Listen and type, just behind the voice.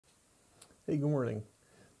Hey, good morning.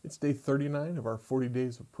 It's day 39 of our 40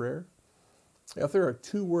 days of prayer. Now, if there are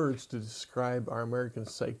two words to describe our American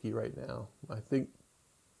psyche right now, I think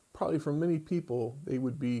probably for many people they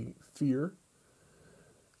would be fear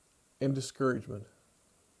and discouragement.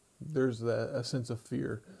 There's a sense of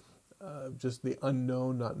fear, just the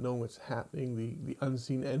unknown, not knowing what's happening, the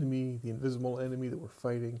unseen enemy, the invisible enemy that we're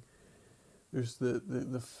fighting. There's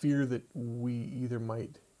the fear that we either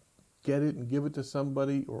might get it and give it to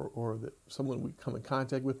somebody, or that someone we come in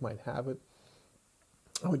contact with might have it.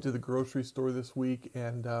 I went to the grocery store this week,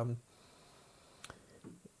 and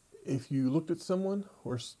if you looked at someone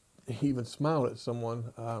or even smiled at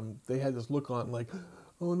someone, they had this look on like,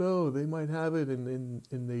 oh no, they might have it, and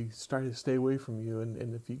they try to stay away from you.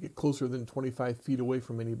 And if you get closer than 25 feet away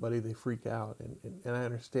from anybody, they freak out. And I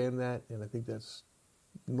understand that, and I think that's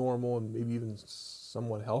normal and maybe even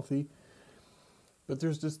somewhat healthy. But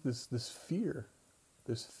there's just this fear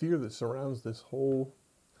that surrounds this whole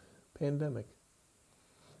pandemic.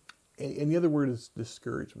 And the other word is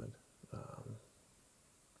discouragement.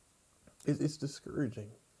 It's discouraging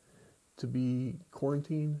to be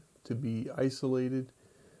quarantined, to be isolated,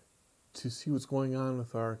 to see what's going on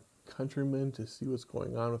with our countrymen, to see what's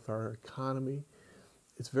going on with our economy.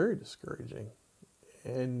 It's very discouraging.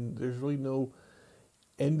 And there's really no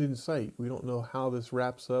end in sight. We don't know how this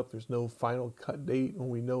wraps up. There's no final cut date when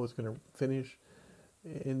we know it's going to finish.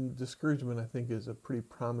 And discouragement, I think, is a pretty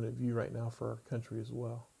prominent view right now for our country as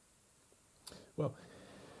well. Well,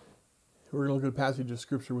 we're going to look at a passage of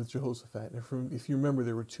scripture with Jehoshaphat. And if you remember,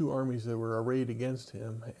 there were two armies that were arrayed against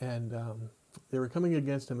him, and they were coming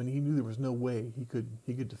against him, and he knew there was no way he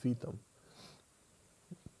could defeat them.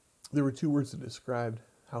 There were two words that described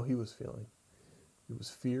how he was feeling. It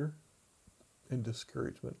was fear and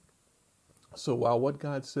discouragement. So while what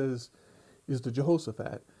God says is to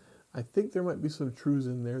Jehoshaphat, I think there might be some truths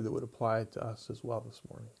in there that would apply to us as well this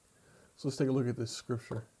morning. So let's take a look at this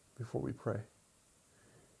scripture before we pray.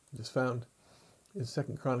 It's found in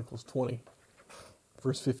 2 Chronicles 20,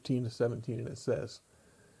 verse 15 to 17, and it says,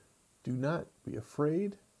 "Do not be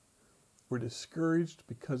afraid or discouraged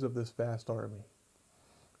because of this vast army,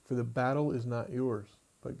 for the battle is not yours,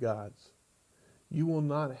 but God's. You will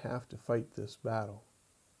not have to fight this battle.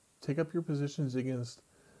 Take up your positions,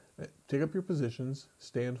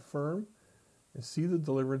 stand firm, and see the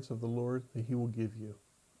deliverance of the Lord that he will give you.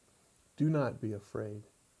 Do not be afraid.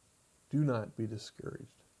 Do not be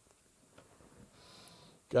discouraged."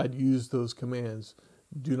 God used those commands,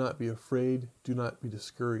 do not be afraid, do not be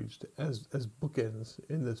discouraged, as bookends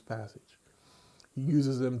in this passage. He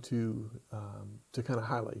uses them to kind of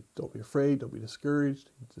highlight, don't be afraid, don't be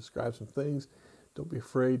discouraged. He describes some things, don't be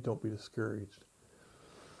afraid, don't be discouraged.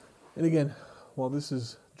 And again, while this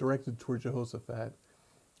is directed toward Jehoshaphat,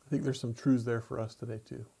 I think there's some truths there for us today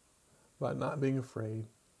too, about not being afraid,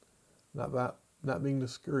 not being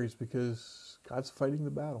discouraged, because God's fighting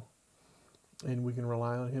the battle. And we can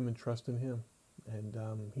rely on him and trust in him.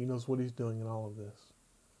 And he knows what he's doing in all of this.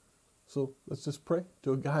 So let's just pray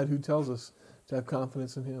to a God who tells us to have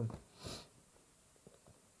confidence in him.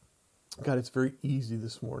 God, it's very easy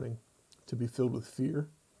this morning to be filled with fear.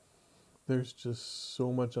 There's just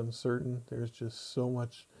so much uncertain. There's just so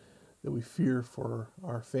much that we fear for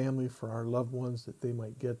our family, for our loved ones, that they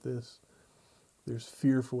might get this. There's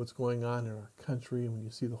fear for what's going on in our country. And when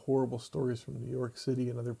you see the horrible stories from New York City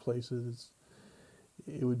and other places,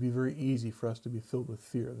 it would be very easy for us to be filled with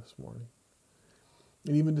fear this morning.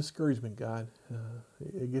 And even discouragement, God.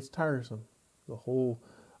 It gets tiresome. The whole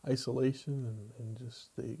isolation and just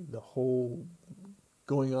the whole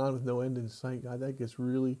going on with no end in sight, God, that gets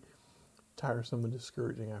really tiresome and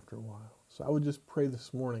discouraging after a while. So I would just pray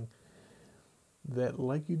this morning that,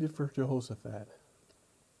 like you did for Jehoshaphat,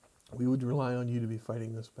 we would rely on you to be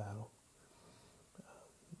fighting this battle.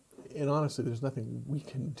 And honestly, there's nothing we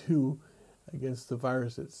can do against the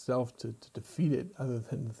virus itself to defeat it, other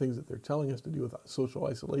than the things that they're telling us to do with social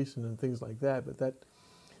isolation and things like that. But that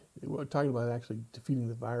we're talking about actually defeating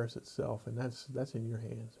the virus itself, and that's in your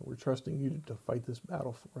hands. And we're trusting you to fight this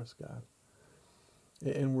battle for us, God.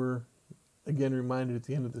 And we're again reminded at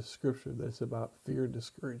the end of this scripture that it's about fear and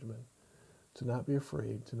discouragement, to not be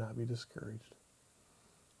afraid, to not be discouraged.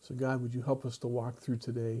 So God, would you help us to walk through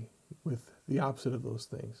today with the opposite of those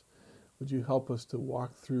things? Would you help us to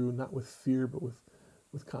walk through not with fear, but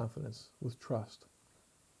with confidence, with trust,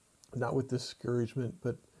 not with discouragement,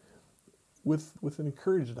 but with an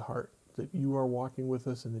encouraged heart that you are walking with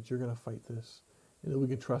us and that you're going to fight this, and that we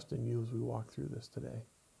can trust in you as we walk through this today.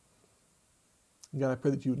 And God, I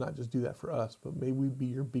pray that you would not just do that for us, but may we be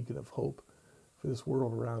your beacon of hope for this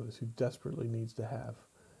world around us who desperately needs to have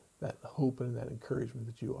that hope and that encouragement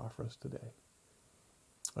that you offer us today.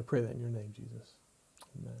 I pray that in your name, Jesus.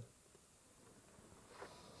 Amen.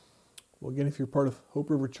 Well, again, if you're part of Hope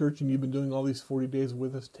River Church and you've been doing all these 40 days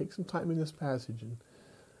with us, take some time in this passage and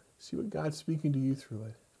see what God's speaking to you through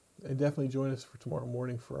it. And definitely join us for tomorrow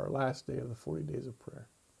morning for our last day of the 40 days of prayer.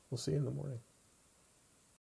 We'll see you in the morning.